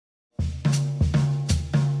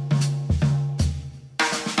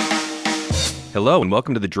Hello and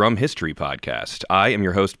welcome to the Drum History Podcast. I am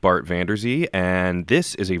your host, Bart Vanderzee, and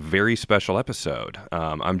this is a very special episode.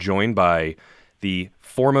 I'm joined by the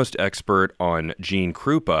foremost expert on Gene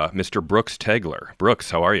Krupa, Mr. Brooks Tegler.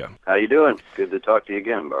 Brooks, how are you? How you doing? Good to talk to you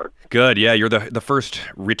again, Bart. Good, yeah. You're the first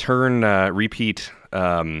repeat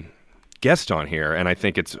guest on here, and I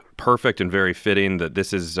think it's perfect and very fitting that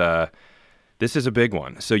this is a big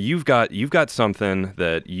one. So you've got something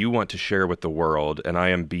that you want to share with the world, and I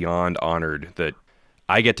am beyond honored that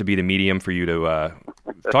I get to be the medium for you to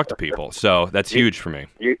talk to people. So that's huge for me.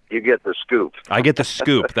 You get the scoop. I get the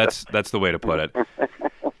scoop. That's the way to put it.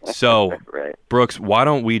 So, right. Brooks, why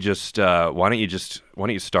don't you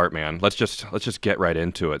start, man? Let's just get right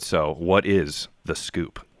into it. So, what is the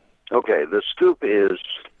scoop? Okay, the scoop is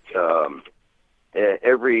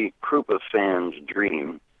every Krupa fan's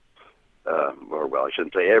dream. I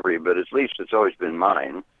shouldn't say every, but at least it's always been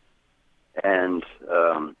mine. And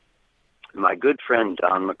my good friend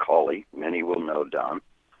Don McCauley, many will know Don,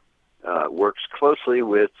 works closely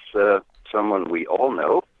with someone we all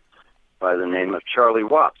know by the name of Charlie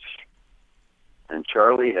Watts. And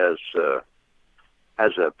Charlie has a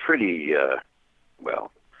pretty,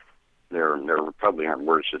 there probably aren't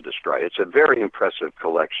words to describe. It's a very impressive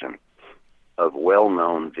collection of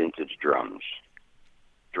well-known vintage drums.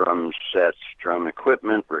 Drum sets, drum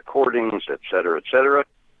equipment, recordings, etc.,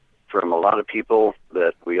 from a lot of people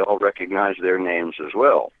that we all recognize their names as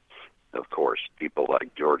well. Of course, people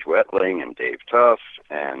like George Wetling and Dave Tuff,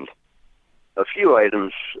 and a few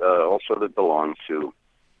items also that belong to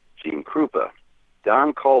Gene Krupa.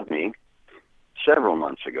 Don called me several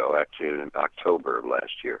months ago, actually in October of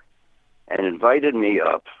last year, and invited me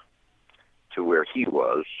up to where he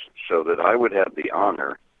was so that I would have the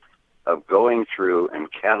honor of going through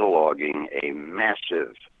and cataloging a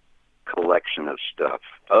massive collection of stuff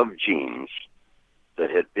of Gene's that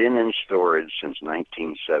had been in storage since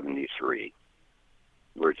 1973.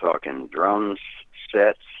 We're talking drums,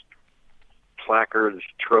 sets, placards,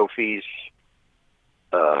 trophies,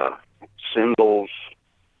 cymbals,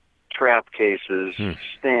 trap cases,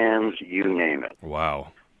 stands, you name it.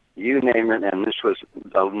 Wow. You name it, and this was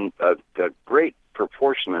a great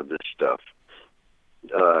proportion of this stuff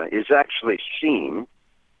is actually seen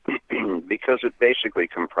because it basically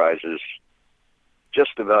comprises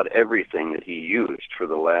just about everything that he used for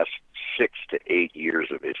the last 6 to 8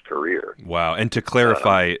 years of his career. Wow. And to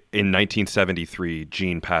clarify, in 1973,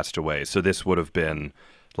 Gene passed away. So this would have been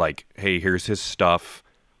like, hey, here's his stuff.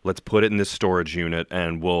 Let's put it in this storage unit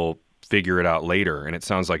and we'll figure it out later. And it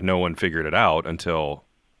sounds like no one figured it out until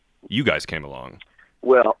you guys came along.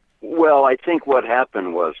 Well, I think what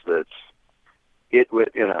happened was that it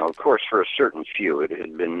would, of course, for a certain few, it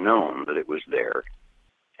had been known that it was there.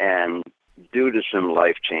 And due to some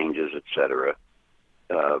life changes, etc.,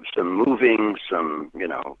 some moving, some,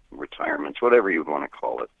 retirements, whatever you want to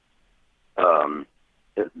call it,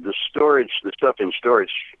 the stuff in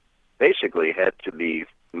storage basically had to be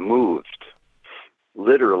moved,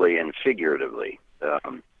 literally and figuratively.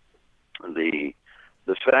 The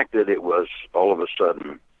fact that it was all of a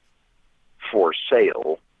sudden for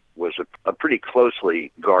sale was a pretty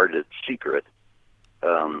closely guarded secret.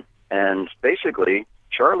 And basically,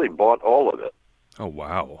 Charlie bought all of it. Oh,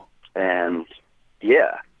 wow. And,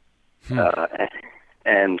 yeah.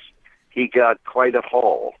 And he got quite a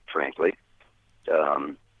haul, frankly.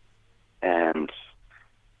 And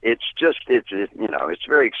it's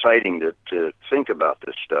very exciting to think about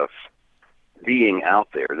this stuff being out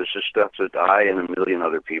there. This is stuff that I and a million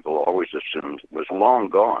other people always assumed was long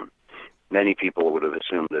gone. Many people would have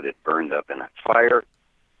assumed that it burned up in a fire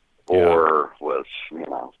or was,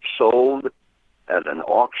 sold at an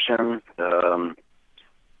auction.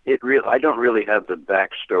 I don't really have the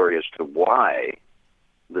backstory as to why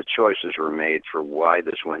the choices were made for why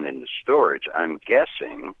this went into storage. I'm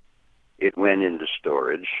guessing it went into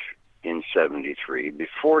storage in 73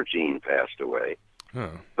 before Gene passed away,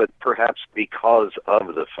 but perhaps because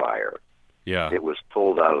of the fire. Yeah. It was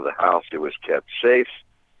pulled out of the house. It was kept safe.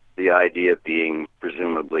 The idea being,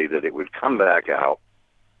 presumably, that it would come back out.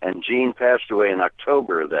 And Gene passed away in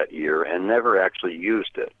October of that year and never actually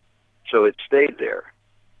used it. So it stayed there.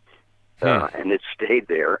 And it stayed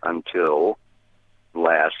there until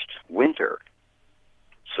last winter.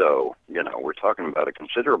 So, we're talking about a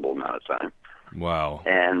considerable amount of time. Wow.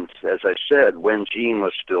 And as I said, when Gene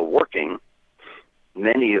was still working,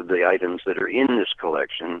 many of the items that are in this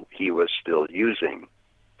collection he was still using.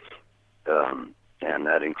 And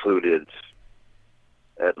that included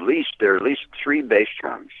at least 3 bass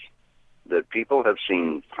drums that people have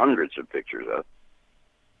seen hundreds of pictures of.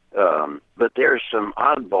 But there's some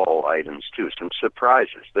oddball items too, some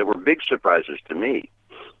surprises. There were big surprises to me.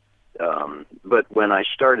 But when I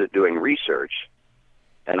started doing research,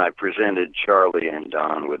 and I presented Charlie and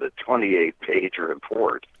Don with a 28-page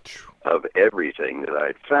report of everything that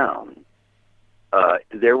I'd found,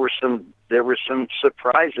 there were some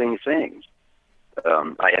surprising things.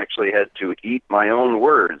 I actually had to eat my own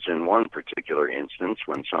words in one particular instance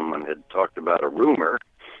when someone had talked about a rumor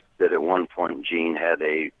that at one point Gene had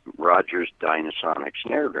a Rogers Dynasonic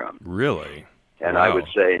snare drum. Really? And wow. I would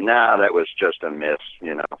say, nah, that was just a myth,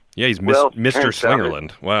 Yeah, he's Well, Mr.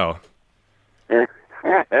 Slingerland. Wow.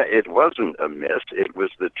 It wasn't a myth. It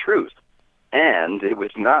was the truth. And it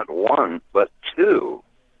was not one, but two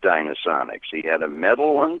Dynasonics. He had a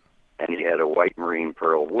metal one, and he had a white marine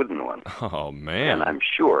pearl wooden one. Oh, man. And I'm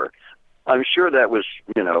sure that was,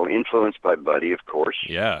 influenced by Buddy, of course.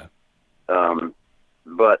 Yeah.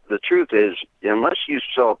 But the truth is, unless you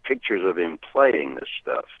saw pictures of him playing this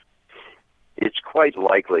stuff, it's quite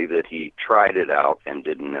likely that he tried it out and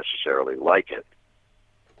didn't necessarily like it.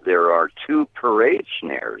 There are two parade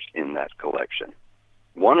snares in that collection,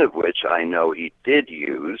 one of which I know he did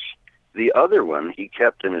use. The other one he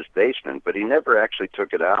kept in his basement, but he never actually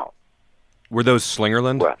took it out. Were those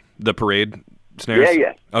Slingerland? What? The parade snares?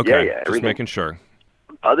 Yeah. Okay, Yeah, just everything. making sure.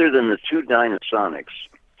 Other than the two Dynasonics,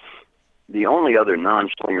 the only other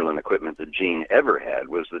non-Slingerland equipment that Gene ever had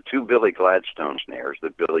was the two Billy Gladstone snares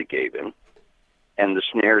that Billy gave him, and the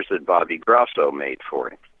snares that Bobby Grosso made for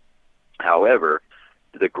him. However,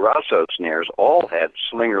 the Grosso snares all had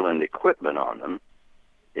Slingerland equipment on them.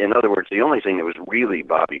 In other words, the only thing that was really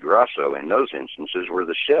Bobby Grosso in those instances were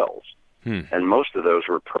the shells. And most of those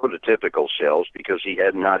were prototypical shells because he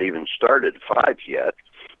had not even started fives yet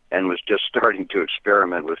and was just starting to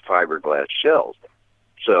experiment with fiberglass shells.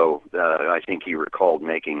 So I think he recalled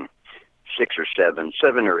making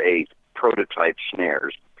 7 or 8 prototype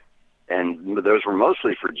snares. And those were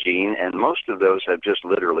mostly for Gene, and most of those have just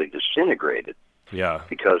literally disintegrated. Yeah.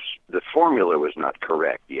 Because the formula was not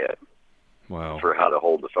correct yet. Wow. For how to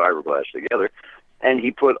hold the fiberglass together. And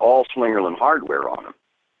he put all Slingerland hardware on them.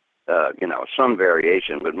 Some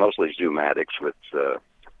variation, but mostly Zoomatics with,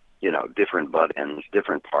 different butt ends,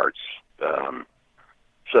 different parts.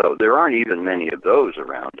 So there aren't even many of those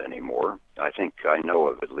around anymore. I think I know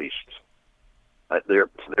of at least, there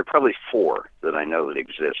are probably 4 that I know that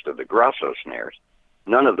exist of the Grosso snares.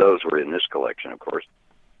 None of those were in this collection, of course.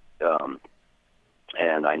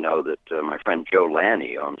 And I know that my friend Joe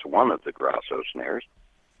Lanny owns one of the Grosso snares.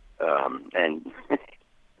 And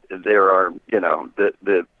there are,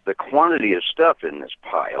 the quantity of stuff in this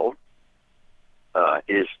pile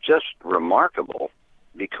is just remarkable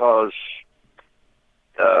because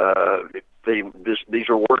these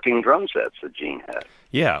are working drum sets that Gene had.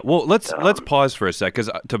 Yeah, well, let's pause for a sec, because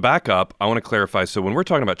to back up, I want to clarify. So when we're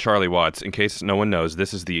talking about Charlie Watts, in case no one knows,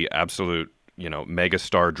 this is the absolute,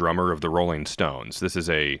 megastar drummer of the Rolling Stones. This is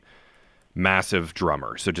a massive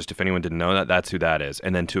drummer. So just if anyone didn't know that, that's who that is.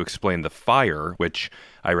 And then to explain the fire, which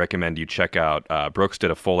I recommend you check out, Brooks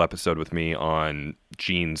did a full episode with me on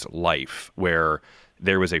Gene's life, where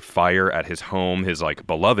there was a fire at his home, his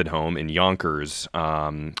beloved home in Yonkers.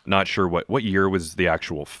 Not sure what year was the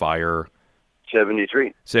actual fire.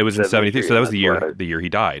 73. So it was in 73. So that was the That's year he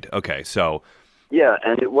died. Okay, so yeah,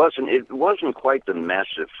 and it wasn't quite the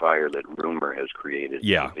massive fire that rumor has created.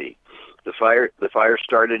 Yeah. To be. The fire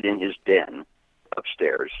started in his den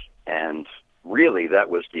upstairs, and really that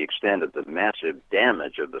was the extent of the massive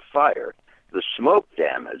damage of the fire. The smoke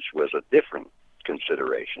damage was a different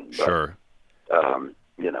consideration. But, sure.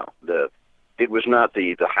 It was not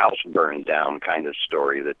the house burned down kind of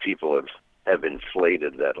story that people have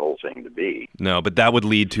inflated that whole thing to be. No, but that would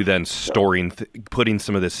lead to then storing, putting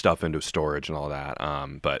some of this stuff into storage and all that.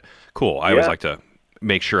 But cool. I always like to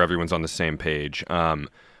make sure everyone's on the same page.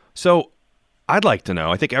 So I'd like to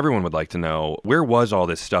know, I think everyone would like to know, where was all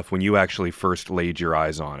this stuff when you actually first laid your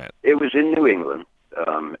eyes on it? It was in New England,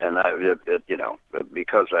 and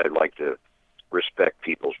because I like to respect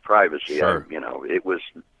people's privacy, sure. It was,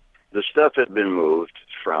 the stuff had been moved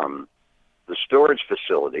from the storage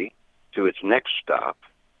facility to its next stop,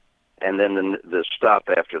 and then the stop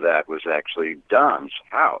after that was actually Don's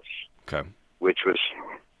house, okay, which was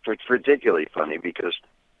particularly funny because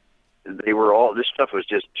this stuff was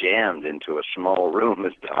just jammed into a small room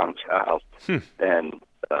at Don's house, and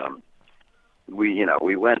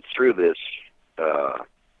we went through this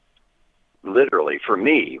literally, for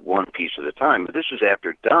me, one piece at a time. But this is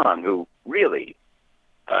after Don, who really,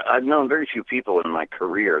 I've known very few people in my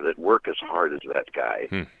career that work as hard as that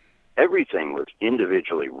guy. Everything was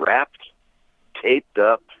individually wrapped, taped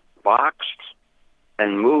up, boxed,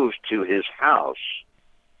 and moved to his house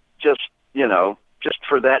just, just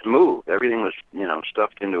for that move. Everything was,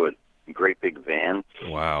 stuffed into a great big van.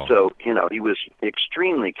 Wow. So, he was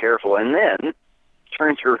extremely careful, and then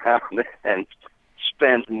turned around and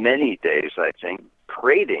spent many days, I think,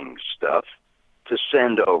 crating stuff to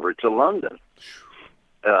send over to London.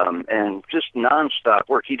 And just nonstop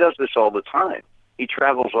work. He does this all the time. He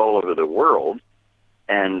travels all over the world,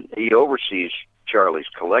 and he oversees Charlie's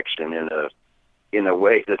collection in a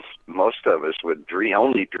way that most of us would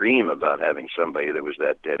only dream about having somebody that was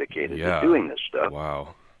that dedicated to doing this stuff.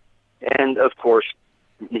 Wow. And of course,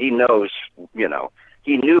 he knows,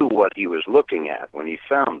 he knew what he was looking at when he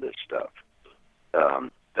found this stuff.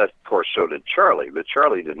 Of course, so did Charlie, but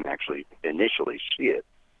Charlie didn't actually initially see it.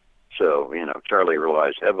 So, Charlie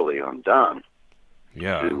relies heavily on Don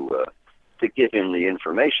to give him the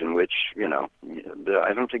information, which,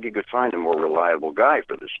 I don't think you could find a more reliable guy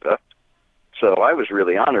for this stuff. So I was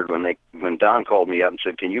really honored when Don called me up and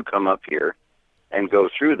said, "Can you come up here and go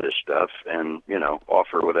through this stuff and,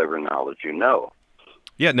 offer whatever knowledge you know?"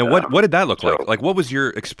 Yeah. Now, what did that look like? Like, what was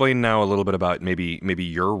explain now a little bit about maybe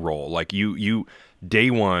your role? Like you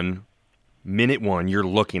day one, minute one, you're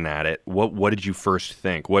looking at it. What did you first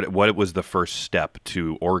think? What was the first step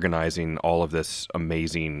to organizing all of this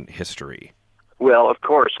amazing history? Well, of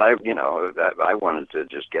course, I wanted to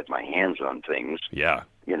just get my hands on things. Yeah.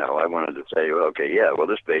 I wanted to say,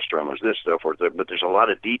 this bass drum was this, so forth. But there's a lot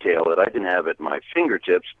of detail that I didn't have at my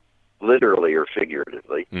fingertips, literally or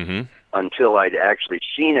figuratively, until I'd actually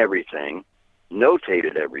seen everything,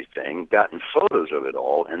 notated everything, gotten photos of it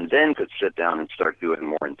all, and then could sit down and start doing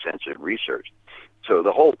more intensive research. So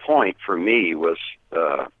the whole point for me was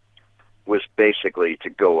basically to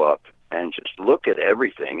go up and just look at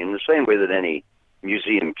everything in the same way that any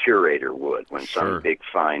museum curator would when some big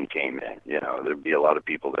find came in. There'd be a lot of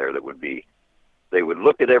people there that they would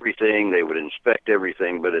look at everything, they would inspect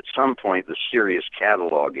everything, but at some point the serious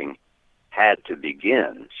cataloging had to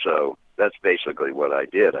begin. So that's basically what I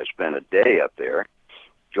did. I spent a day up there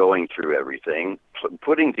going through everything,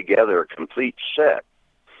 putting together a complete set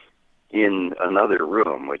in another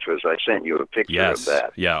room, which was, I sent you a picture of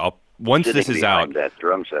that. Yeah, once this is out, that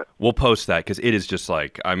drum set. We'll post that because it is just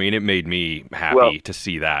like, it made me happy to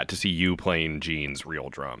see you playing Gene's real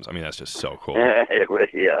drums. That's just so cool.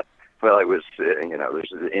 Yeah. Well, it was,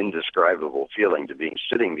 there's an indescribable feeling to being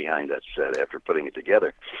sitting behind that set after putting it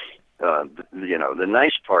together. The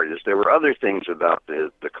nice part is there were other things about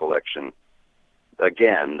the collection,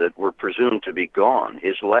 again, that were presumed to be gone.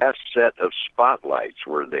 His last set of spotlights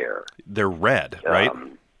were there. They're red, right?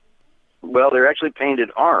 Well, they're actually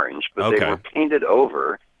painted orange, but they were painted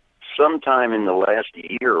over sometime in the last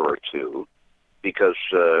year or two because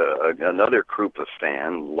another Krupa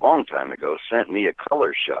fan, long time ago, sent me a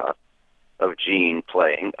color shot of Gene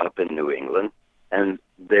playing up in New England, and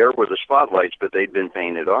there were the spotlights, but they'd been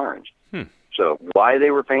painted orange. So why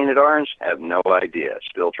they were painted orange, have no idea.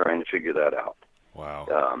 Still trying to figure that out.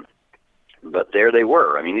 Wow. But there they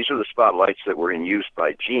were. These are the spotlights that were in use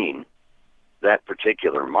by Gene. That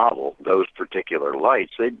particular model, those particular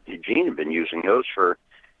lights, Gene had been using those for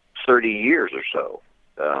 30 years or so.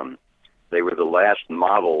 They were the last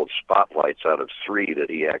model of spotlights out of 3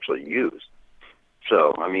 that he actually used.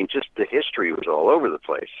 So, just the history was all over the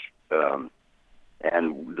place.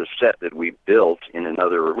 And the set that we built in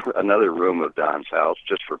another room of Don's house,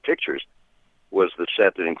 just for pictures, was the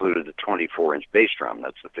set that included the 24-inch bass drum.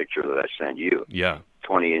 That's the picture that I sent you. Yeah.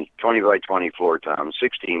 20 by 20 floor tom,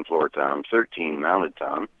 16 floor tom, 13 mounted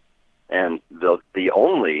tom, and the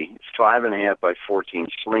only 5.5 by 14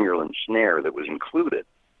 Slingerland snare that was included.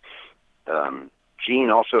 Gene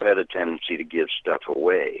also had a tendency to give stuff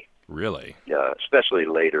away. Really? Especially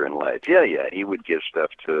later in life. Yeah, he would give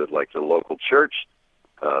stuff to like the local church,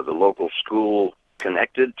 the local school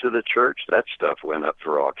connected to the church. That stuff went up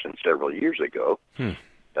for auction several years ago.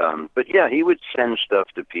 But yeah, he would send stuff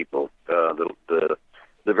to people.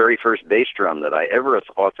 The very first bass drum that I ever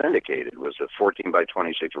authenticated was a 14 by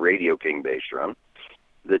 26 Radio King bass drum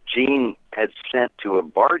that Gene had sent to a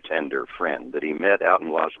bartender friend that he met out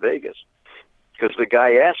in Las Vegas. Because the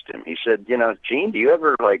guy asked him, he said, Gene, do you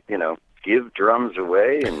ever, give drums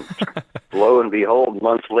away? And lo and behold,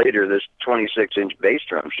 months later, this 26-inch bass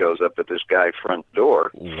drum shows up at this guy's front door.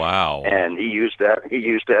 Wow. And he used that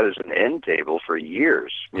as an end table for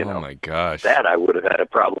years. Oh, my gosh. That I would have had a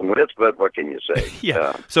problem with, but what can you say?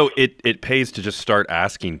 Yeah. So it pays to just start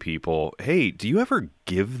asking people, hey, do you ever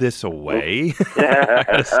give this away? I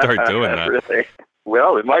got to start doing that. Really?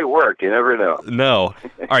 Well, it might work. You never know. No.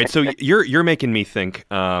 All right. So you're making me think.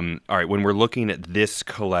 All right. When we're looking at this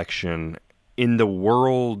collection in the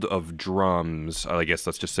world of drums, I guess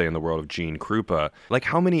let's just say in the world of Gene Krupa, like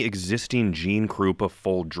how many existing Gene Krupa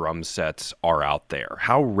full drum sets are out there?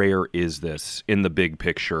 How rare is this in the big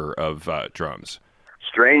picture of drums?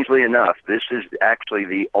 Strangely enough, this is actually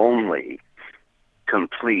the only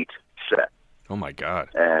complete set. Oh my God.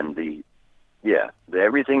 And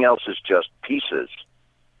everything else is just pieces.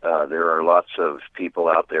 There are lots of people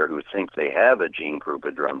out there who think they have a Gene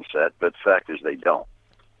Krupa drum set, but the fact is they don't.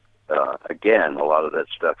 Again, a lot of that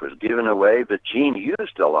stuff was given away, but Gene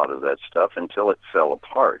used a lot of that stuff until it fell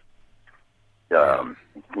apart.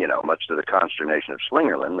 Much to the consternation of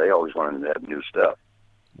Slingerland, they always wanted to have new stuff.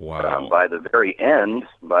 Wow. By the very end,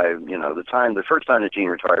 the first time that Gene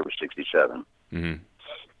retired was 1967. Mm-hmm.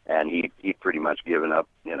 And he'd pretty much given up,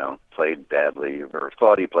 played badly or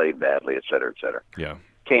thought he played badly, et cetera, et cetera. Yeah.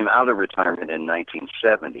 Came out of retirement in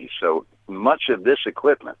 1970. So much of this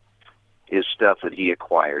equipment is stuff that he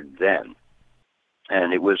acquired then.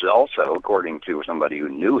 And it was also, according to somebody who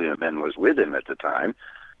knew him and was with him at the time,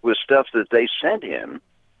 was stuff that they sent him,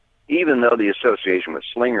 even though the association with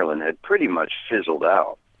Slingerland had pretty much fizzled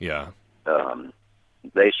out. Yeah.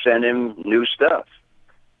 They sent him new stuff.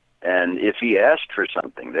 And if he asked for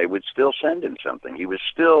something, they would still send him something. He was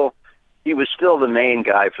still the main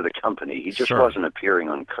guy for the company. He just wasn't appearing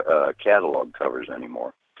on catalog covers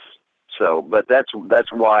anymore. So, but that's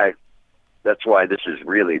why this is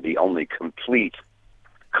really the only complete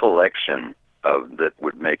collection that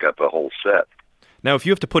would make up a whole set. Now, if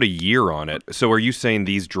you have to put a year on it, so are you saying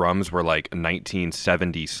these drums were like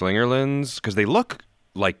 1970 Slingerlands? Because they look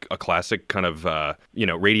like a classic kind of,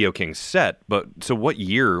 Radio King set. But so what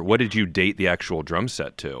did you date the actual drum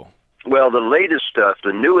set to? Well, the latest stuff,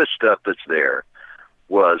 the newest stuff that's there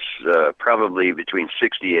was probably between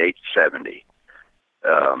 68 and 70.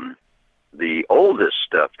 The oldest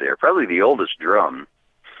stuff there, probably the oldest drum,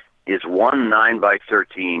 is one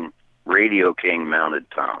 9x13 Radio King mounted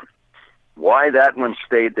tom. Why that one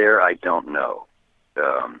stayed there, I don't know.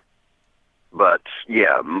 But,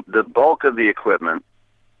 yeah, the bulk of the equipment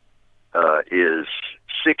is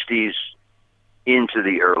 60s into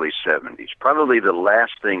the early 70s. Probably the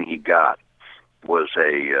last thing he got was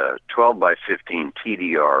a 12x15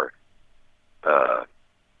 TDR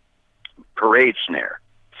parade snare,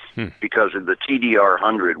 because of the TDR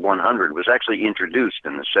 100 was actually introduced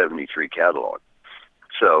in the 73 catalog.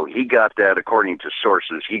 So he got that, according to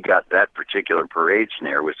sources, he got that particular parade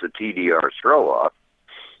snare with the TDR throw-off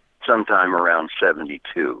sometime around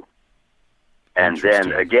 72. And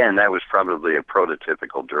then, again, that was probably a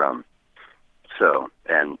prototypical drum. So,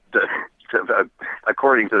 and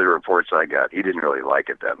according to the reports I got, he didn't really like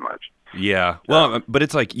it that much. Yeah. Well, but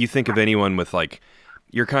it's like you think of anyone with like,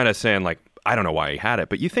 you're kind of saying like, I don't know why he had it,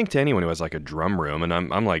 but you think to anyone who has like a drum room, and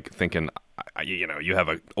I'm like thinking, you have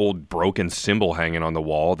an old broken cymbal hanging on the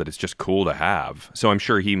wall that it's just cool to have. So I'm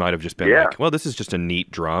sure he might have just been like, well, this is just a neat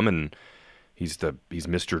drum, and he's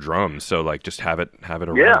Mr. Drum, so like just have it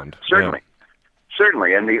around. Yeah, certainly.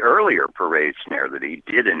 Certainly, and the earlier parade snare that he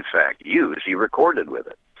did in fact use, he recorded with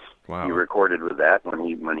it. Wow. He recorded with that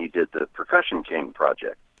when he did the Percussion King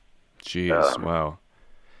project. Jeez, wow.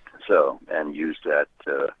 So, and used that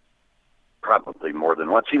probably more than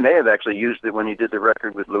once. He may have actually used it when he did the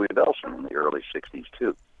record with Louis Bellson in the early 60s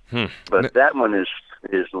too. But that one is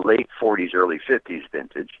late 40s, early 50s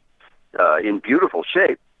vintage, in beautiful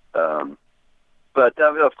shape. But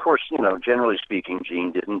of course, generally speaking,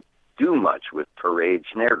 Gene didn't do much with parade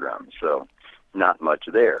snare drums, so not much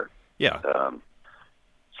there. Yeah.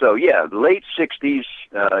 So yeah, late 60s,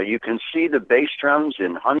 you can see the bass drums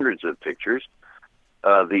in hundreds of pictures.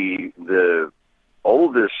 The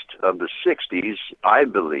oldest of the 60s, I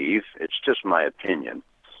believe, it's just my opinion,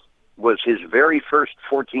 was his very first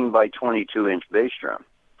 14 by 22 inch bass drum,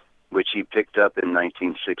 which he picked up in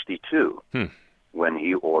 1962 when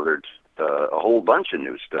he ordered a whole bunch of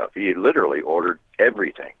new stuff. He literally ordered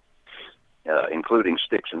everything, including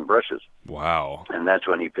sticks and brushes. Wow. And that's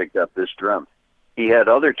when he picked up this drum. He had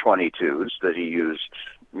other 22s that he used,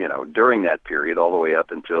 during that period all the way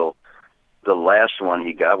up until the last one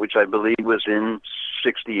he got, which I believe was in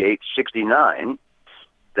 68, 69.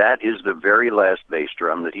 That is the very last bass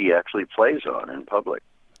drum that he actually plays on in public.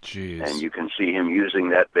 Jeez. And you can see him using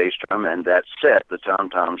that bass drum and that set. The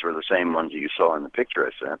tom-toms were the same ones that you saw in the picture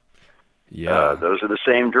I sent. Yeah. Those are the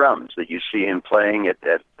same drums that you see him playing at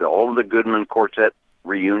all of the Goodman Quartet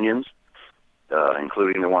reunions,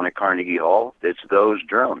 including the one at Carnegie Hall. It's those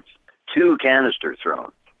drums. 2 canister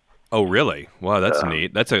thrones. Oh, really? Wow, that's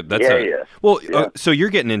neat. Yeah. Well, so you're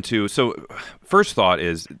getting into, first thought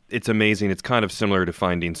is, it's amazing. It's kind of similar to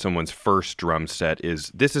finding someone's first drum set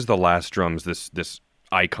this is the last drums this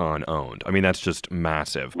icon owned. I mean, that's just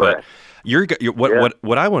massive. Right. But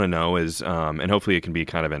what I want to know is, and hopefully it can be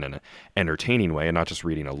kind of in an entertaining way and not just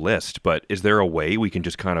reading a list, but is there a way we can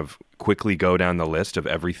just kind of quickly go down the list of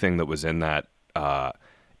everything that was in that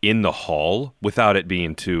in the haul without it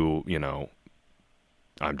being too,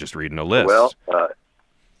 I'm just reading a list. Well,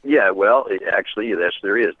 actually, yes,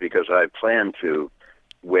 there is, because I plan to,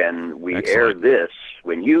 when you air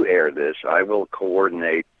this, I will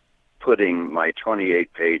coordinate putting my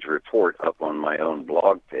 28-page report up on my own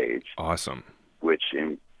blog page. Awesome. Which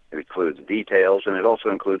includes details, and it also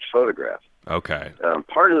includes photographs. Okay.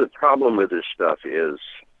 Part of the problem with this stuff is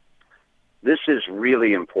this is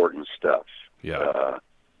really important stuff. Yeah.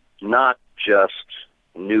 Not just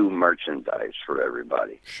new merchandise for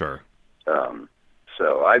everybody. Sure.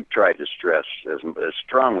 So I've tried to stress as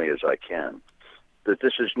strongly as I can that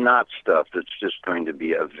this is not stuff that's just going to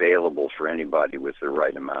be available for anybody with the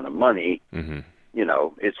right amount of money. Mm-hmm.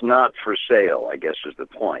 It's not for sale, I guess is the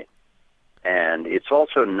point. And it's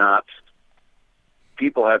also not,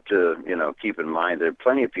 people have to, keep in mind there are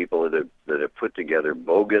plenty of people that have put together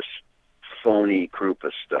bogus, phony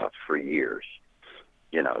Krupa stuff for years.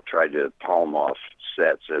 Tried to palm off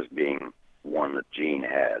sets as being one that Gene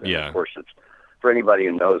had. And yeah. Of course, it's for anybody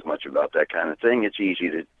who knows much about that kind of thing, it's easy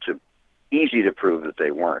to prove that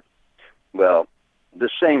they weren't. Well, the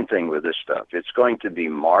same thing with this stuff. It's going to be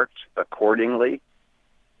marked accordingly.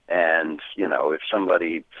 And, if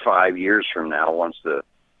somebody 5 years from now wants to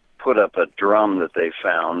put up a drum that they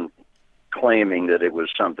found claiming that it was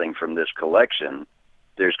something from this collection,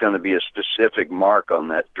 there's going to be a specific mark on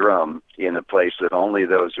that drum in a place that only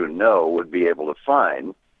those who know would be able to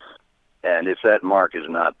find. And if that mark is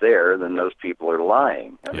not there, then those people are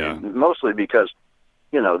lying. I mean, mostly because,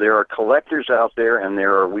 there are collectors out there and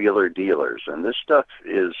there are wheeler dealers. And this stuff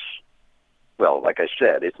is, well, like I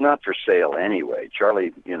said, it's not for sale anyway.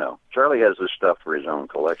 Charlie has this stuff for his own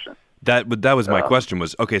collection. That was my question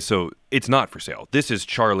was, okay, so it's not for sale. This is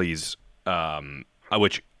Charlie's,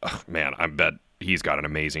 which, man, I bet he's got an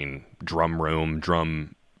amazing drum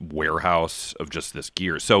warehouse of just this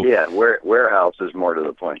gear. So yeah, warehouse is more to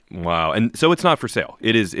the point. Wow. And so it's not for sale.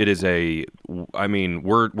 It is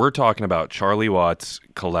we're talking about Charlie Watts'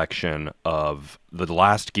 collection of the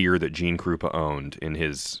last gear that Gene Krupa owned in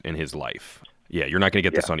his life. Yeah, you're not going to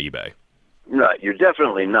get this on eBay. No, you're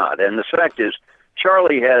definitely not. And the fact is,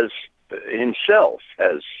 Charlie himself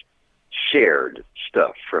has shared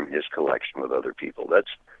stuff from his collection with other people.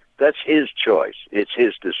 That's his choice. It's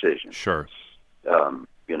his decision. Sure.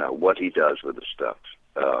 What he does with the stuff.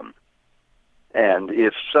 And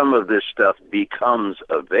if some of this stuff becomes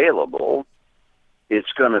available,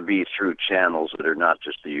 it's going to be through channels that are not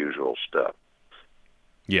just the usual stuff.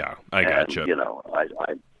 Yeah, I gotcha.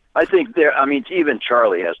 I think even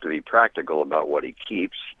Charlie has to be practical about what he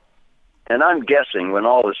keeps. And I'm guessing when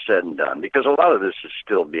all is said and done, because a lot of this is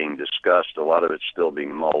still being discussed, a lot of it's still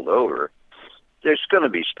being mulled over, there's going to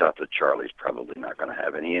be stuff that Charlie's probably not going to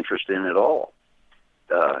have any interest in at all.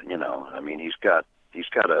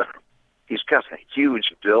 He's got a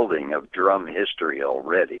huge building of drum history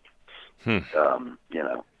already.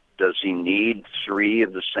 Does he need 3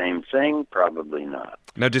 of the same thing? Probably not.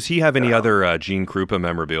 Now, does he have any other Gene Krupa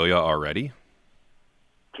memorabilia already?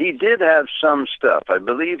 He did have some stuff. I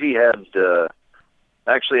believe he had,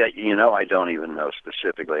 actually, I don't even know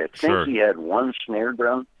specifically. I think he had one snare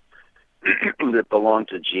drum that belonged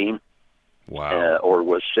to Gene. Wow. Or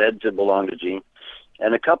was said to belong to Gene.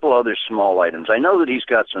 And a couple other small items. I know that he's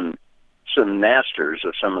got some masters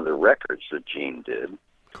of some of the records that Gene did.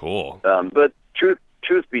 Cool. But truth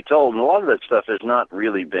be told, and a lot of that stuff has not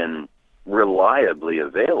really been reliably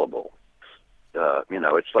available.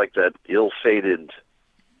 It's like that ill-fated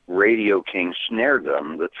Radio King snare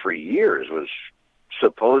drum that for years was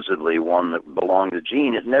supposedly one that belonged to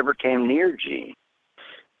Gene. It never came near Gene.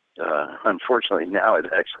 Unfortunately, now it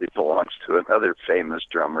actually belongs to another famous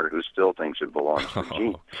drummer who still thinks it belongs to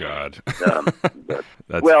Gene. Oh, God. That's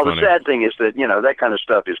funny. The sad thing is that, that kind of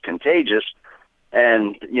stuff is contagious.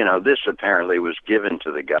 And, this apparently was given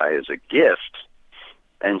to the guy as a gift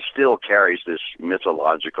and still carries this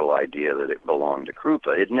mythological idea that it belonged to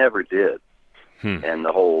Krupa. It never did. And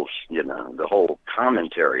the whole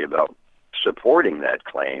commentary about supporting that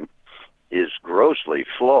claim is grossly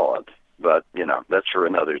flawed. But, that's for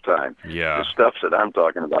another time. Yeah. The stuff that I'm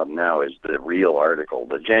talking about now is the real article,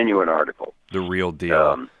 the genuine article. The real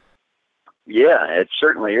deal. Yeah, it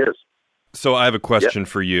certainly is. So I have a question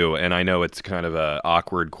for you, and I know it's kind of an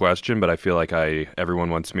awkward question, but I feel like everyone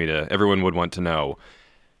would want to know.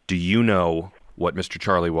 Do you know what Mr.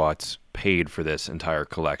 Charlie Watts paid for this entire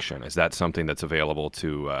collection? Is that something that's available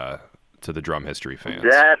to to the drum history fans.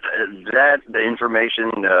 That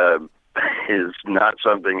information is not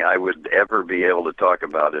something I would ever be able to talk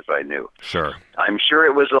about if I knew. Sure. I'm sure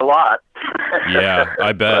it was a lot. Yeah,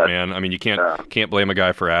 I bet, man. I mean, you can't blame a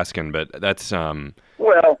guy for asking, but that's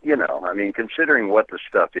Well, I mean, considering what the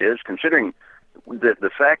stuff is, considering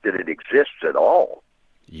the fact that it exists at all.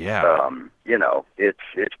 Yeah.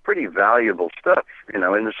 It's pretty valuable stuff. In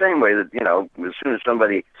the same way that as soon as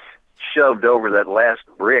somebody shoved over that last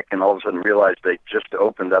brick and all of a sudden realized they just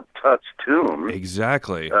opened up Tut's tomb.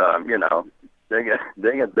 Exactly. They got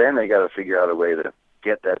to figure out a way to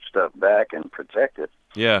get that stuff back and protect it.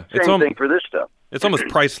 Yeah. Same thing for this stuff. It's almost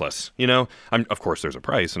priceless, of course there's a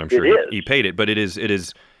price, and I'm sure he paid it, but it is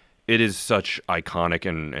such iconic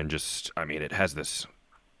and just, I mean, it has this.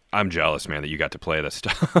 I'm jealous, man, that you got to play this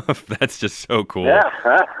stuff. That's just so cool. Yeah.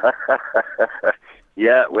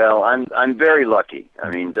 Yeah, well, I'm very lucky. I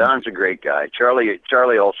mean, Don's a great guy. Charlie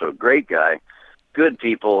also a great guy, good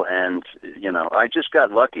people, and I just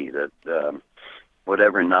got lucky that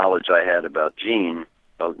whatever knowledge I had about Gene,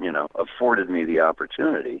 afforded me the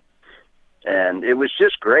opportunity, and it was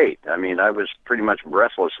just great. I mean, I was pretty much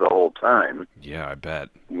breathless the whole time. Yeah, I bet.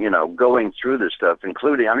 Going through this stuff,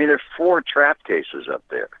 including, I mean, there are 4 trap cases up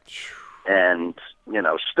there, and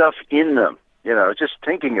stuff in them. Just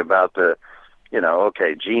thinking about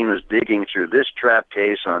okay, Gene was digging through this trap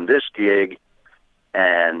case on this gig,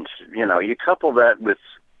 and, you couple that with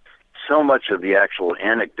so much of the actual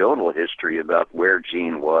anecdotal history about where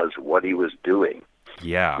Gene was, what he was doing.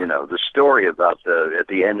 Yeah. The story about at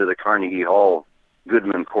the end of the Carnegie Hall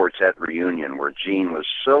Goodman Quartet reunion where Gene was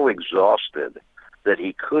so exhausted that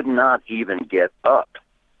he could not even get up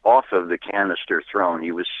off of the canister throne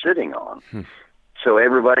he was sitting on. So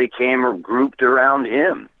everybody came grouped around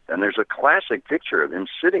him. And there's a classic picture of him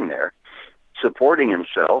sitting there, supporting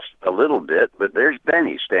himself a little bit, but there's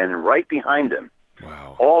Benny standing right behind him.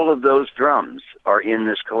 Wow. All of those drums are in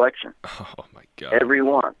this collection. Oh, my God. Every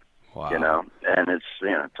one. Wow. And it's,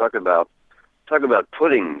 talk about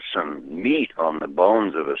putting some meat on the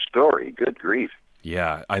bones of a story. Good grief.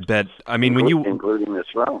 Yeah, I bet. I mean, including the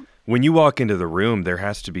throne. When you walk into the room, there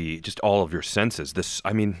has to be just all of your senses.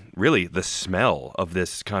 Really, the smell of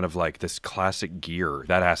this kind of like this classic gear,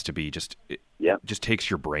 that has to be just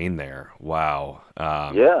takes your brain there. Wow.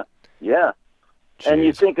 Yeah. Geez. And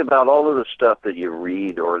you think about all of the stuff that you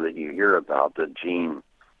read or that you hear about that Gene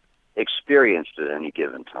experienced at any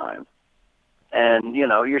given time. And,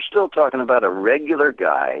 you're still talking about a regular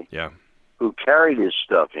guy who carried his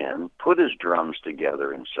stuff in, put his drums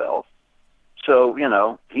together himself. So,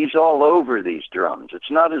 he's all over these drums.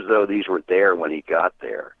 It's not as though these were there when he got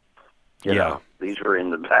there. You know, these were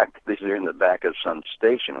in the back. These are in the back of some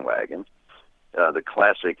station wagon. The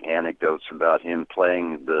classic anecdotes about him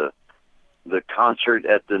playing the concert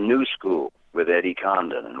at the New School with Eddie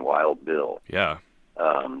Condon and Wild Bill. Yeah.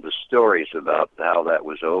 The stories about how that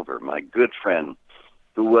was over. My good friend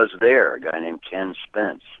who was there, a guy named Ken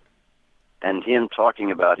Spence, and him talking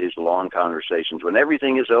about his long conversations when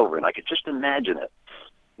everything is over. And I could just imagine it.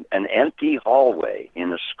 An empty hallway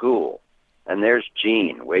in a school, and there's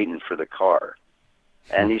Gene waiting for the car.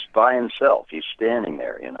 And he's by himself. He's standing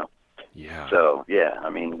there, Yeah. So, yeah, I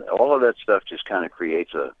mean, all of that stuff just kind of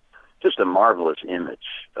creates just a marvelous image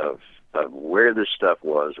of where this stuff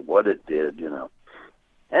was, what it did,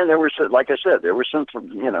 And there were, like I said, there were some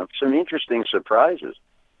interesting surprises.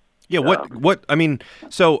 Yeah,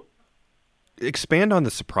 so expand on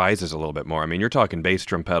the surprises a little bit more. I mean, you're talking bass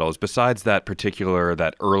drum pedals. Besides that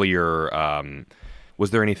earlier,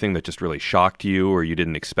 was there anything that just really shocked you or you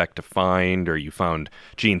didn't expect to find, or you found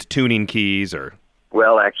Gene's tuning keys, or...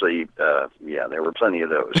 Well, actually, there were plenty of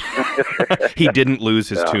those. He didn't lose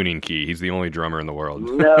his tuning key. He's the only drummer in the world.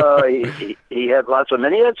 No, he had lots of them.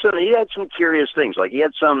 And he had some curious things. Like he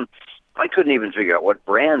had some, I couldn't even figure out what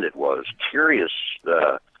brand it was. Curious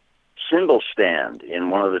cymbal stand in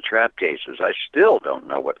one of the trap cases. I still don't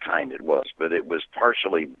know what kind it was, but it was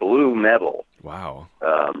partially blue metal. Wow.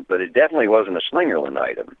 But it definitely wasn't a Slingerland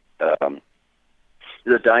item.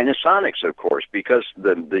 The Dynasonics, of course, because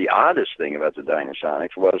the oddest thing about the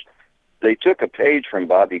Dynasonics was they took a page from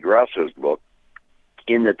Bobby Grasso's book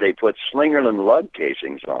in that they put Slingerland lug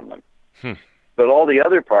casings on them. But all the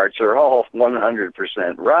other parts are all 100%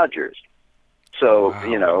 Rogers. So,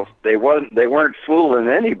 wow. They weren't fooling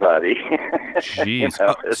anybody.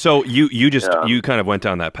 Jeez. So you kind of went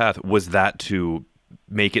down that path. Was that to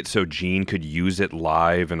make it so Gene could use it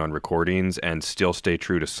live and on recordings and still stay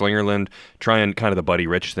true to Slingerland, trying kind of the Buddy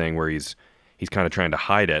Rich thing where he's kind of trying to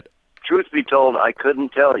hide it? Truth be told, I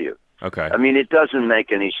couldn't tell you. Okay. I mean, it doesn't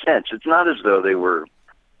make any sense. It's not as though they were,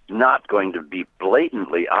 not going to be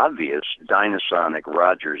blatantly obvious Dynasonic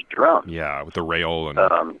Rogers drum. Yeah, with the rail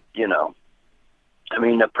and... You know, I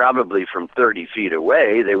mean, probably from 30 feet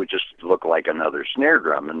away, they would just look like another snare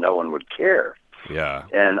drum, and no one would care. Yeah.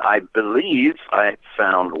 And I believe I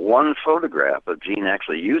found one photograph of Gene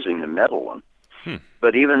actually using the metal one.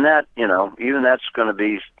 But even that, you know, even that's going to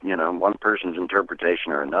be, you know, one person's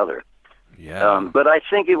interpretation or another. Yeah. But I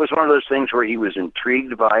think it was one of those things where he was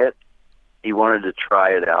intrigued by it. He wanted to try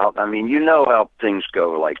it out. I mean, you know how things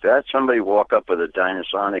go like that. Somebody walk up with a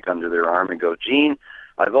Dynasonic under their arm and go, Gene,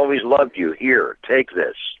 I've always loved you. Here, take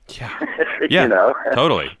this. Yeah. You know?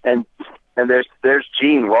 Totally. And there's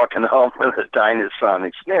Gene walking home with a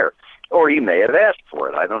Dynasonic snare. Or he may have asked for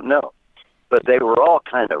it. I don't know. But they were all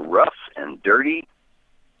kind of rough and dirty.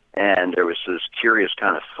 And there was this curious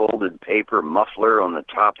kind of folded paper muffler on the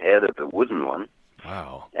top head of the wooden one.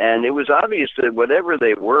 Wow. And it was obvious that whatever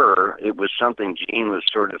they were, it was something Gene was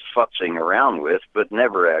sort of futzing around with, but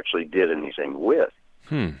never actually did anything with.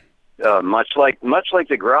 Much like the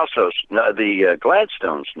the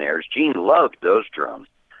Gladstone snares, Gene loved those drums,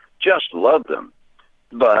 just loved them.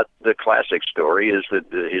 But the classic story is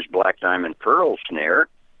that his Black Diamond Pearl snare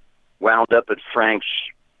wound up at Frank's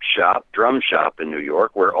drum shop in New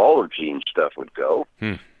York, where all of Gene's stuff would go.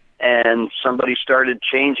 And somebody started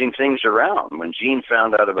changing things around. When Gene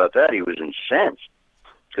found out about that, he was incensed,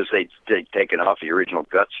 because they'd taken off the original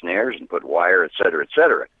gut snares and put wire, et cetera, et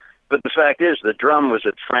cetera. But the fact is, the drum was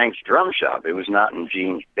at Frank's drum shop. It was not in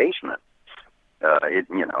Gene's basement.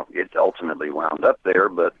 It ultimately wound up there,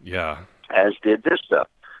 but yeah, as did this stuff.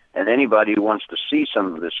 And anybody who wants to see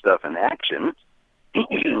some of this stuff in action,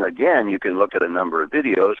 again, you can look at a number of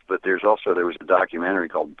videos, but there was a documentary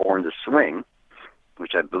called Born to Swing,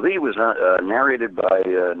 which I believe was narrated by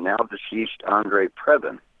now deceased Andre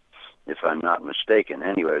Previn, if I'm not mistaken.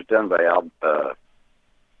 Anyway, it was done by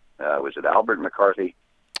was it Albert McCarthy?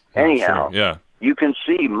 Anyhow, sure. Yeah. You can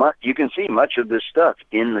see much of this stuff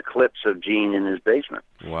in the clips of Gene in his basement.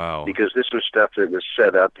 Wow. Because this was stuff that was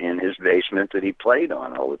set up in his basement that he played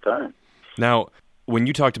on all the time. Now, when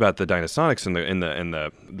you talked about the Dynasonics and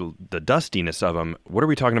the dustiness of them, what are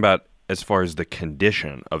we talking about as far as the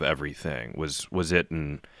condition of everything? Was it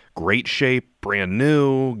in great shape, brand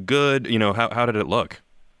new, good? You know, how did it look?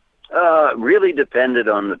 Really depended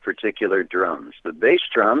on the particular drums. The bass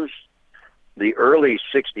drums, the early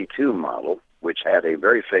 62 model, which had a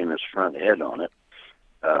very famous front head on it,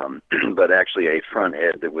 but actually a front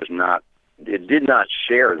head that did not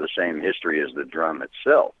share the same history as the drum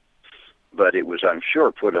itself. But it was, I'm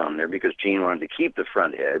sure, put on there because Gene wanted to keep the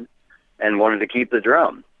front head and wanted to keep the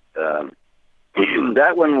drum.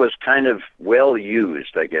 That one was kind of well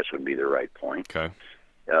used, I guess would be the right point. Okay.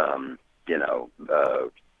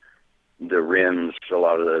 The rims, a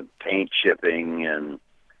lot of the paint chipping and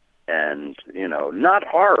not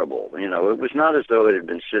horrible. It was not as though it had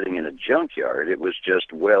been sitting in a junkyard. It was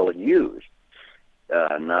just well used.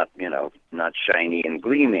 Not shiny and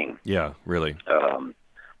gleaming. Yeah, really.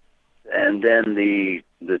 And then the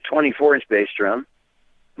 24-inch bass drum,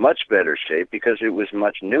 much better shape because it was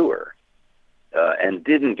much newer and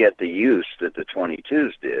didn't get the use that the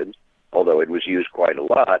 22s did, although it was used quite a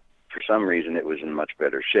lot. For some reason, it was in much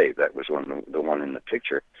better shape. That was the one in the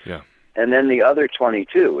picture. Yeah. And then the other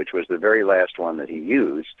 22, which was the very last one that he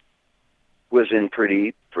used, was in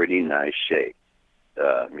pretty nice shape.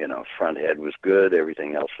 Front head was good.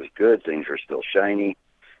 Everything else was good. Things were still shiny.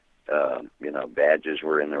 Badges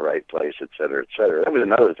were in the right place, et cetera, et cetera. That was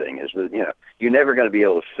another thing, is that, you're never going to be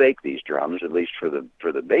able to fake these drums, at least for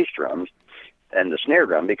the bass drums and the snare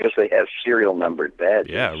drum, because they have serial numbered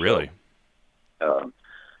badges. Yeah, really.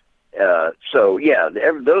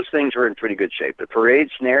 Those things were in pretty good shape. The parade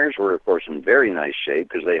snares were, of course, in very nice shape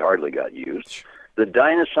because they hardly got used. The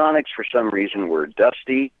Dynasonics, for some reason, were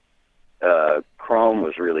dusty. Chrome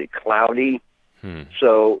was really cloudy.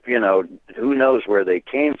 So, who knows where they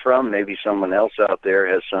came from? Maybe someone else out there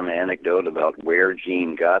has some anecdote about where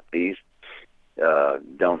Gene got these.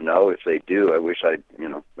 Don't know. If they do, I wish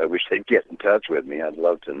they'd get in touch with me. I'd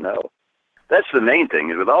love to know. That's the main thing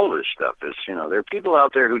is with all this stuff is, there are people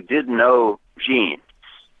out there who did know Gene,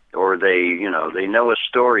 or they know a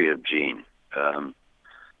story of Gene.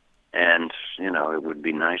 And it would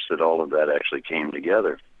be nice that all of that actually came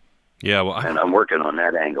together. Yeah, well, and I'm working on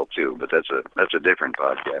that angle too, but that's a different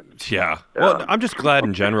podcast. Yeah, well, I'm just glad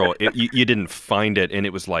in general you didn't find it, and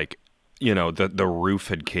it was like, the roof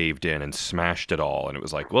had caved in and smashed it all, and it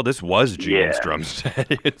was like, well, this was Gene's drum set.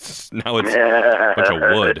 It's a bunch of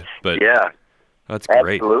wood, but yeah, that's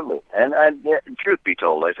great. Absolutely, and truth be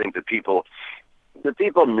told, I think the people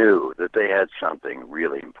knew that they had something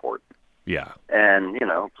really important. Yeah. And,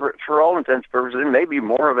 for all intents and purposes, there may be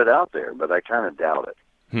more of it out there, but I kind of doubt it.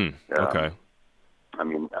 Okay. I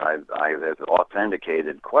mean, I have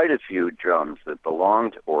authenticated quite a few drums that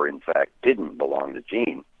belonged, or in fact didn't belong to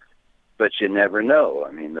Gene, but you never know.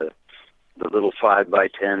 I mean, the little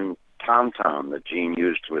 5x10 tom-tom that Gene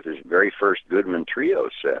used with his very first Goodman Trio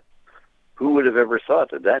set, who would have ever thought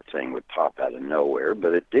that that thing would pop out of nowhere,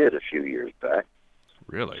 but it did a few years back.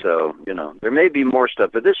 Really? So, there may be more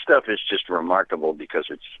stuff, but this stuff is just remarkable because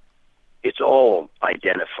it's all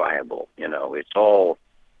identifiable, it's all,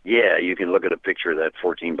 you can look at a picture of that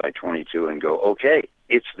 14x22 and go, okay,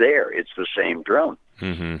 it's there. It's the same drum.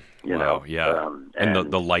 Mm-hmm. Wow, yeah.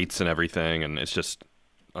 And the lights and everything, and it's just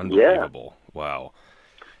unbelievable. Yeah. Wow.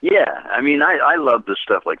 Yeah, I mean, I love the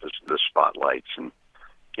stuff like the spotlights and,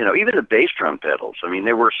 even the bass drum pedals. I mean,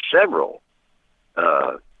 there were several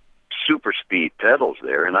super speed pedals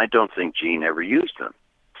there, and I don't think Gene ever used them.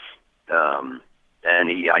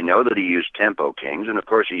 And I know that he used Tempo Kings, and of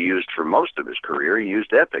course he used, for most of his career, he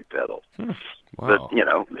used Epic pedals. Wow. But,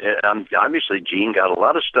 obviously Gene got a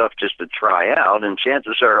lot of stuff just to try out, and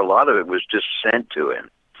chances are a lot of it was just sent to him.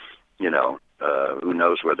 Who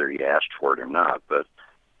knows whether he asked for it or not, but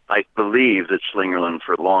I believe that Slingerland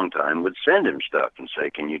for a long time would send him stuff and say,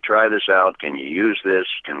 can you try this out? Can you use this?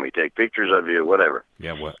 Can we take pictures of you? Whatever.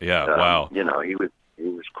 Yeah, wow. He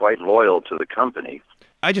was quite loyal to the company.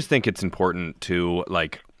 I just think it's important to,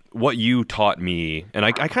 like, what you taught me, and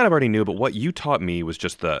I kind of already knew, but what you taught me was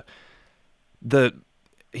just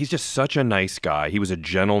he's just such a nice guy. He was a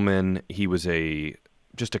gentleman. He was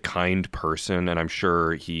just a kind person, and I'm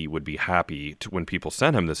sure he would be happy when people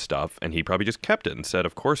sent him this stuff, and he probably just kept it and said,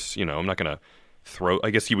 of course, I'm not going to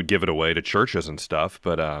I guess he would give it away to churches and stuff,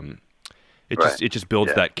 but it just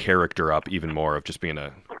builds that character up even more of just being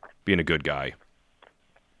a good guy.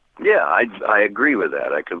 Yeah, I agree with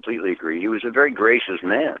that. I completely agree. He was a very gracious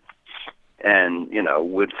man and,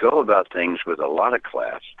 would go about things with a lot of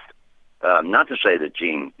class. Not to say that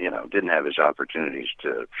Gene, didn't have his opportunities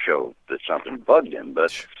to show that something bugged him,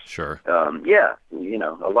 but sure. A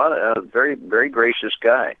lot of very, very gracious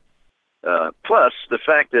guy. Plus the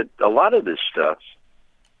fact that a lot of this stuff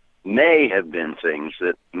may have been things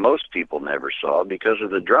that most people never saw because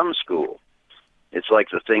of the drum school. It's like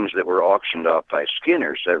the things that were auctioned off by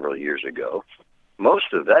Skinner several years ago.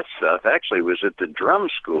 Most of that stuff actually was at the drum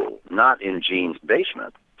school, not in Gene's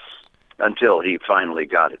basement, until he finally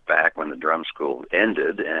got it back when the drum school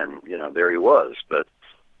ended, and, there he was. But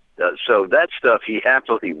so that stuff he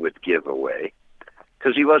happily would give away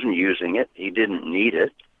because he wasn't using it. He didn't need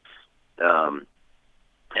it.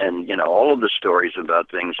 And, all of the stories about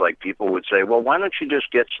things like people would say, well, why don't you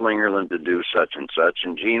just get Slingerland to do such and such?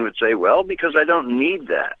 And Gene would say, well, because I don't need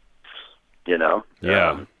that,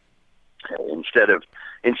 Yeah.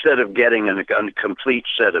 Instead of getting a complete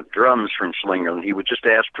set of drums from Slingerland, he would just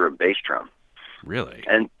ask for a bass drum. Really?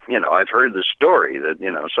 And, I've heard the story that,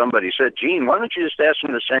 somebody said, Gene, why don't you just ask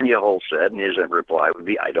him to send you a whole set? And his reply would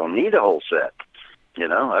be, I don't need a whole set.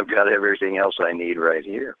 I've got everything else I need right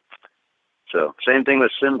here. So same thing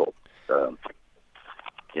with cymbals.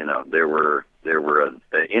 There were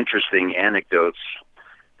interesting anecdotes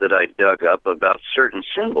that I dug up about certain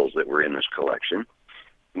cymbals that were in this collection.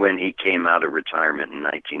 When he came out of retirement in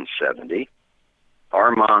 1970,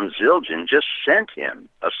 Armand Zildjian just sent him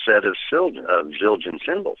a set of Zildjian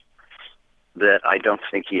cymbals that I don't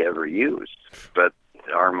think he ever used. But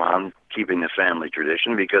Armand, keeping the family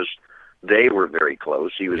tradition, because they were very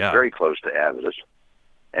close. He was very close to Avidus.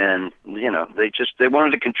 And, they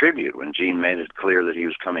wanted to contribute when Gene made it clear that he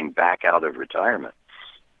was coming back out of retirement.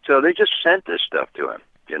 So they just sent this stuff to him.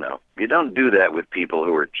 You don't do that with people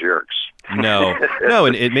who are jerks. No,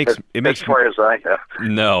 and it makes as far as I know.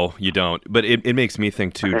 No, you don't. But it makes me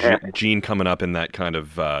think too. Gene coming up in that kind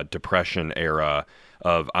of depression era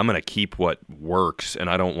of I'm going to keep what works, and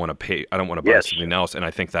I don't want to pay. I don't want to buy something else. And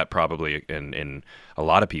I think that probably in a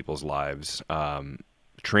lot of people's lives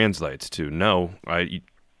translates to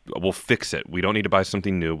we'll fix it. We don't need to buy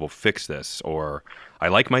something new. We'll fix this. Or I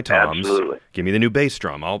like my toms. Absolutely. Give me the new bass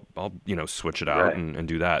drum. I'll switch it out and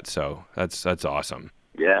do that. So that's awesome.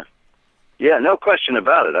 Yeah. Yeah, no question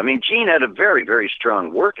about it. I mean, Gene had a very, very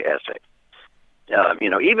strong work ethic.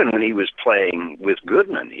 Even when he was playing with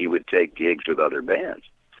Goodman, he would take gigs with other bands.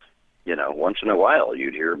 Once in a while,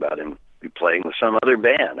 you'd hear about him playing with some other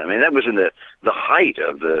band. I mean, that was in the height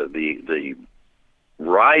of the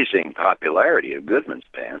rising popularity of Goodman's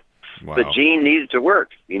band. Wow. But Gene needed to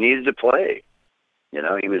work. He needed to play.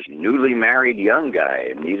 He was a newly married young guy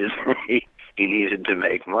and he needed to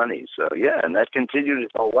make money. So, and that continued his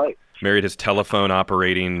whole life. Married his telephone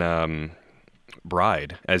operating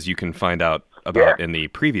bride, as you can find out about in the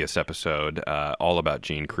previous episode, all about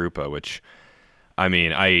Gene Krupa, which, I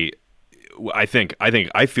mean, I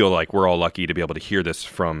feel like we're all lucky to be able to hear this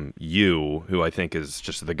from you, who I think is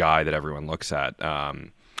just the guy that everyone looks at.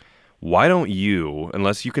 Why don't you,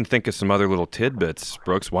 unless you can think of some other little tidbits,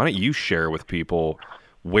 Brooks, why don't you share with people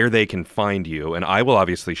where they can find you? And I will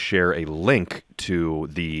obviously share a link to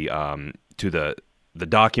the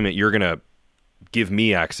document you're going to give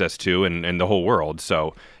me access to and the whole world.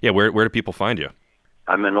 So, yeah, where do people find you?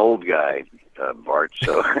 I'm an old guy, Bart,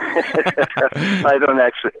 so I don't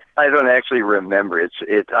actually remember.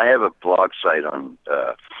 I have a blog site on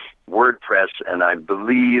WordPress, and I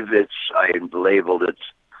believe I labeled it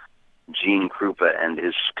Gene Krupa and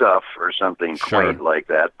His Stuff or something quaint like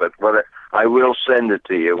that. But I will send it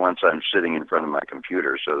to you once I'm sitting in front of my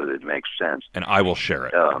computer so that it makes sense. And I will share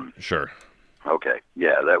it. Sure. Okay.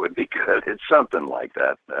 Yeah, that would be good. It's something like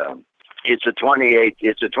that. It's a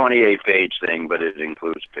 28-page thing, but it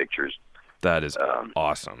includes pictures. That is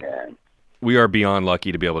awesome. And we are beyond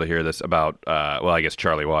lucky to be able to hear this about, I guess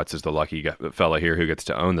Charlie Watts is the lucky fella here who gets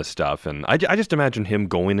to own this stuff. And I just imagine him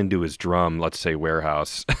going into his drum, let's say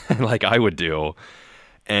warehouse, like I would do,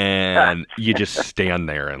 and you just stand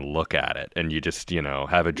there and look at it, and you just,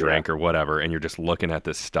 have a drink or whatever, and you're just looking at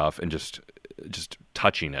this stuff and just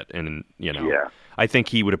touching it. And, I think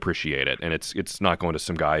he would appreciate it. And it's not going to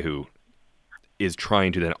some guy who is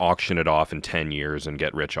trying to then auction it off in 10 years and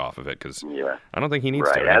get rich off of it, because I don't think he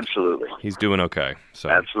needs to. Right, absolutely. He's doing okay. So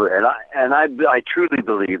absolutely, and I truly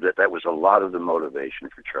believe that was a lot of the motivation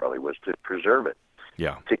for Charlie, was to preserve it,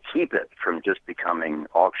 to keep it from just becoming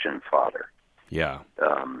auction fodder. Yeah,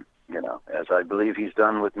 as I believe he's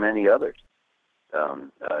done with many others.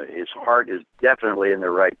 His heart is definitely in the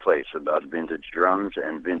right place about vintage drums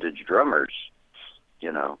and vintage drummers.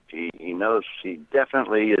 He knows he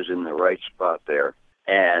definitely is in the right spot there.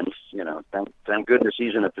 And, thank goodness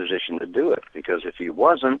he's in a position to do it, because if he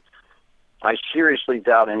wasn't, I seriously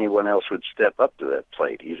doubt anyone else would step up to that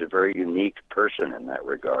plate. He's a very unique person in that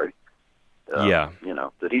regard. That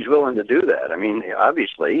he's willing to do that. I mean,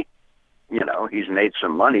 obviously, he's made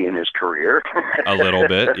some money in his career. A little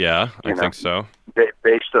bit, yeah, I think so.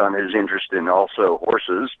 Based on his interest in also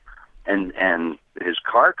horses and his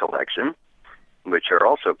car collection, which are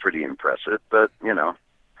also pretty impressive. But,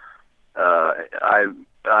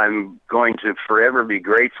 I'm going to forever be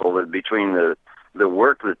grateful that between the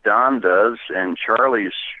work that Don does and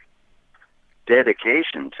Charlie's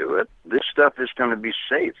dedication to it, this stuff is going to be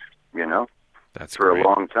safe, That's for great. A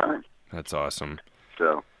long time. That's awesome.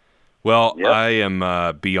 So, well, I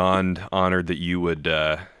am beyond honored that you would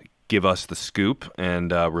give us the scoop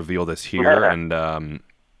and reveal this here. And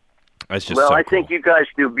it's just I cool. think you guys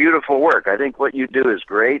do beautiful work. I think what you do is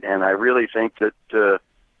great, and I really think that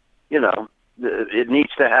it needs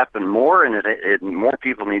to happen more, and more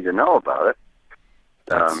people need to know about it,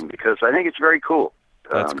 because I think it's very cool.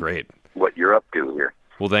 That's great. What you're up to here.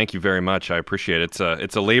 Well, thank you very much. I appreciate it.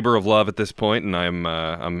 It's a labor of love at this point, and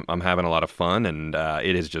I'm having a lot of fun, and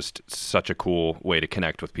it is just such a cool way to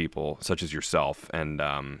connect with people such as yourself, and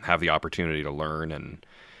have the opportunity to learn, and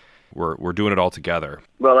we're doing it all together.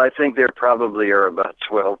 Well, I think there probably are about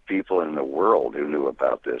 12 people in the world who knew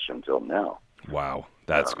about this until now. Wow,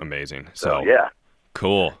 that's amazing. So yeah,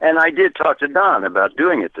 cool. And I did talk to Don about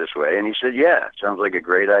doing it this way, and he said, "Yeah, it sounds like a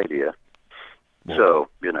great idea." Well,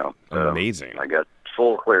 so amazing. I got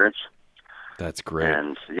full clearance. That's great.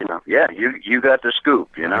 And you got the scoop.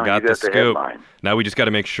 I got the scoop. Headline. Now we just got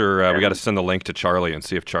to make sure we got to send the link to Charlie and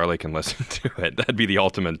see if Charlie can listen to it. That'd be the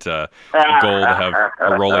ultimate goal, to have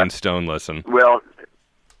a Rolling Stone listen. Well,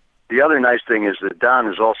 the other nice thing is that Don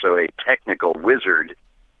is also a technical wizard.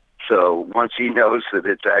 So once he knows that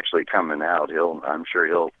it's actually coming out, I'm sure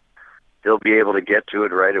he'll be able to get to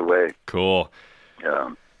it right away. Cool.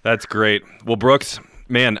 That's great. Well, Brooks,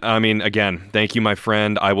 man, I mean, again, thank you, my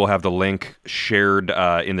friend. I will have the link shared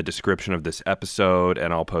in the description of this episode,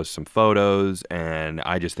 and I'll post some photos. And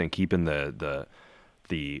I just think keeping the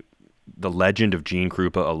legend of Gene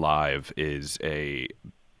Krupa alive is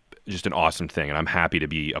just an awesome thing, and I'm happy to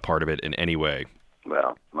be a part of it in any way.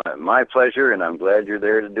 Well, my pleasure, and I'm glad you're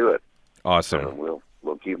there to do it. Awesome. So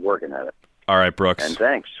we'll keep working at it. All right, Brooks. And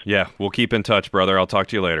thanks. Yeah, we'll keep in touch, brother. I'll talk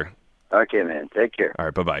to you later. Okay, man. Take care. All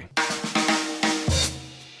right, bye-bye.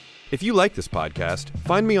 If you like this podcast,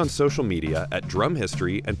 find me on social media at Drum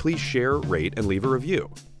History, and please share, rate, and leave a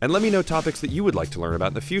review. And let me know topics that you would like to learn about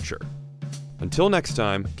in the future. Until next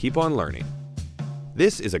time, keep on learning.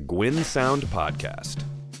 This is a Gwyn Sound podcast.